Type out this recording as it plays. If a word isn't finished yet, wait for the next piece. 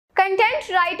Content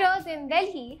writers in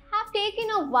Delhi have taken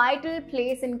a vital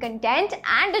place in content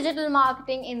and digital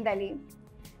marketing in Delhi.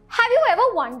 Have you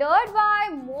ever wondered why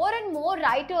more and more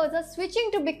writers are switching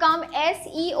to become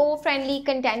SEO-friendly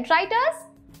content writers?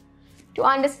 To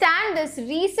understand this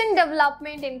recent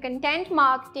development in content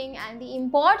marketing and the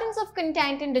importance of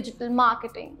content in digital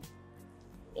marketing,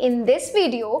 in this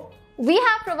video, we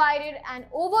have provided an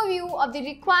overview of the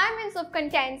requirements of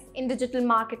contents in digital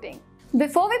marketing.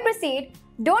 Before we proceed,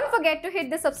 don't forget to hit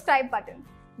the subscribe button.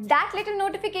 That little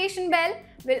notification bell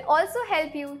will also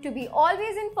help you to be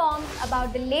always informed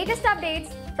about the latest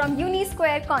updates from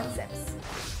UniSquare Concepts.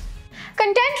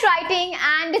 Content writing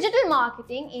and digital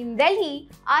marketing in Delhi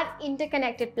are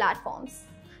interconnected platforms.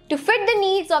 To fit the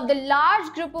needs of the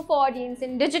large group of audience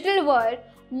in digital world,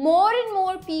 more and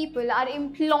more people are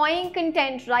employing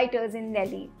content writers in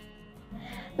Delhi.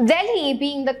 Delhi,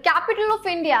 being the capital of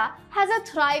India, has a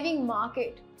thriving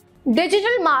market.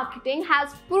 Digital marketing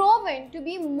has proven to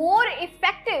be more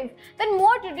effective than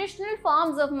more traditional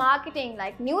forms of marketing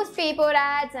like newspaper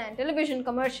ads and television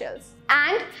commercials.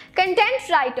 And content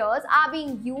writers are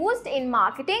being used in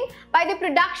marketing by the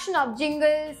production of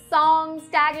jingles, songs,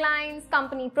 taglines,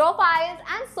 company profiles,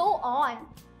 and so on.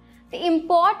 The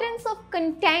importance of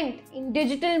content in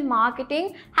digital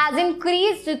marketing has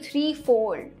increased to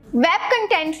threefold. Web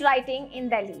content writing in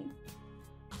Delhi.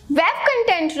 Web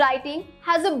content writing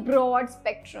has a broad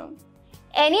spectrum.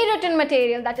 Any written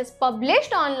material that is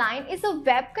published online is a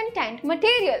web content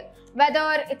material,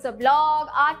 whether it's a blog,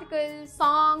 article,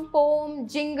 song, poem,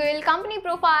 jingle, company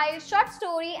profile, short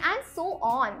story, and so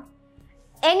on.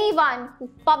 Anyone who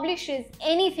publishes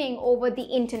anything over the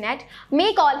internet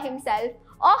may call himself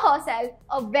or herself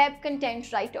a web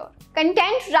content writer.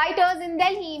 Content writers in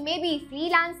Delhi may be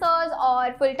freelancers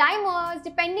or full-timers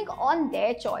depending on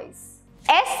their choice.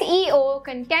 SEO,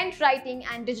 content writing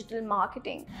and digital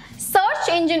marketing. Search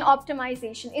engine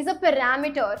optimization is a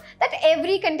parameter that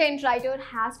every content writer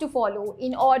has to follow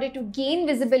in order to gain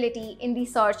visibility in the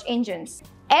search engines.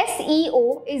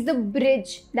 SEO is the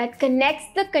bridge that connects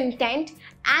the content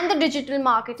and the digital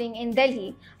marketing in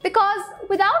Delhi, because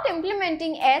without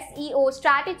implementing SEO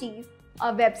strategies,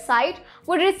 a website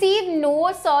would receive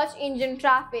no search engine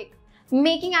traffic,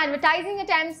 making advertising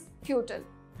attempts futile.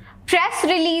 Press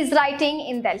release writing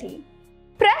in Delhi.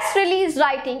 Press release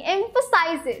writing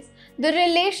emphasizes the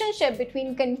relationship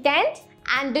between content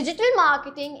and digital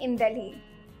marketing in Delhi.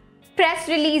 Press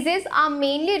releases are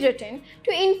mainly written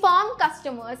to inform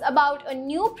customers about a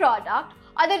new product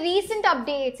or the recent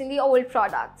updates in the old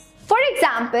products. For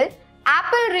example,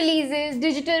 Apple releases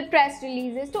digital press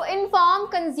releases to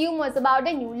inform consumers about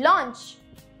a new launch.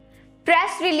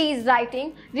 Press release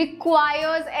writing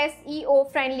requires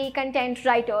SEO-friendly content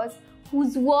writers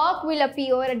whose work will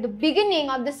appear at the beginning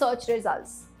of the search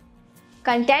results.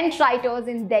 Content writers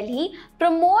in Delhi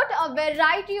promote a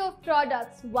variety of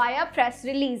products via press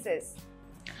releases.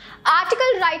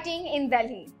 Article writing in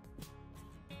Delhi.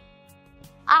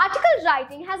 Article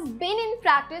writing has been in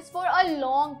practice for a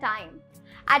long time.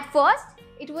 At first,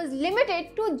 it was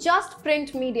limited to just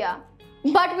print media.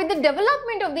 But with the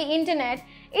development of the internet,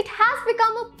 it has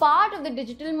become a part of the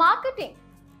digital marketing.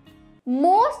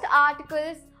 Most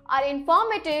articles are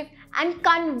informative and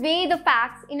convey the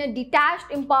facts in a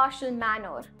detached, impartial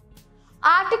manner.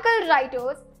 Article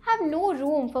writers have no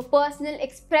room for personal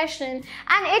expression,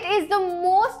 and it is the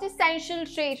most essential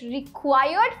trait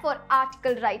required for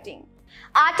article writing.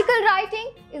 Article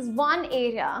writing is one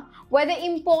area where the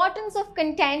importance of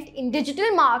content in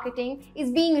digital marketing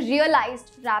is being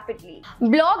realized rapidly.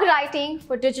 Blog writing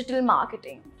for digital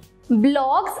marketing.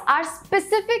 Blogs are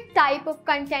specific type of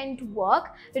content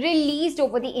work released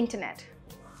over the internet.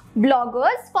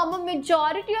 Bloggers form a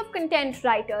majority of content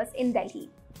writers in Delhi.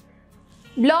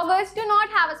 Bloggers do not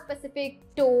have a specific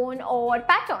tone or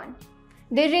pattern.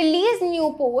 They release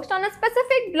new posts on a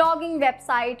specific blogging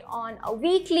website on a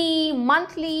weekly,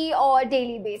 monthly or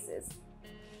daily basis.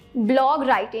 Blog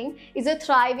writing is a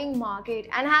thriving market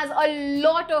and has a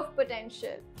lot of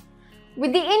potential.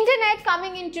 With the internet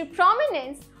coming into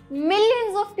prominence,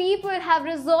 millions of people have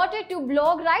resorted to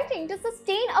blog writing to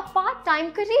sustain a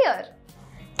part-time career.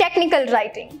 Technical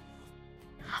writing.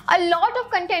 A lot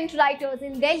of content writers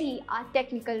in Delhi are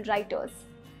technical writers.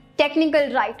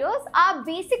 Technical writers are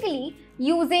basically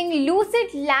using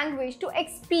lucid language to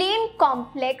explain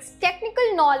complex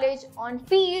technical knowledge on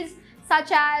fields such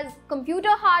as computer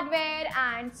hardware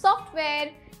and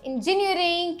software,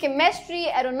 engineering, chemistry,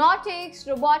 aeronautics,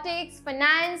 robotics,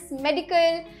 finance,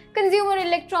 medical, consumer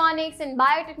electronics, and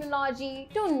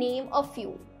biotechnology, to name a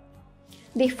few.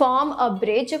 They form a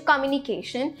bridge of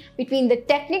communication between the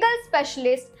technical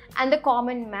specialist and the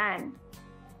common man.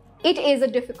 It is a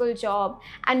difficult job,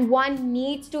 and one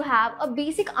needs to have a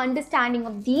basic understanding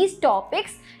of these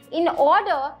topics in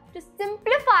order to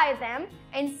simplify them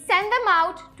and send them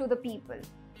out to the people.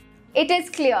 It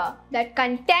is clear that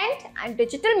content and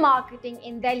digital marketing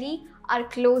in Delhi are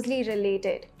closely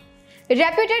related.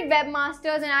 Reputed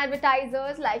webmasters and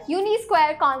advertisers like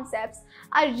Unisquare Concepts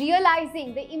are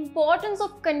realizing the importance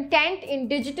of content in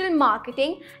digital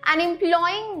marketing and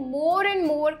employing more and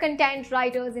more content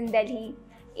writers in Delhi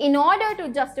in order to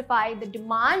justify the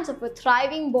demands of a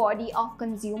thriving body of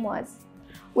consumers.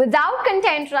 Without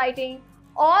content writing,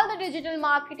 all the digital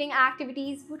marketing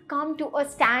activities would come to a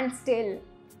standstill.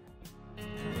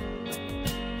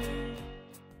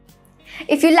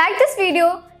 If you like this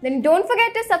video, then don't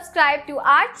forget to subscribe to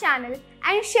our channel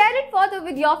and share it further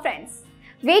with your friends.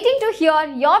 Waiting to hear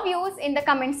your views in the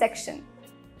comment section.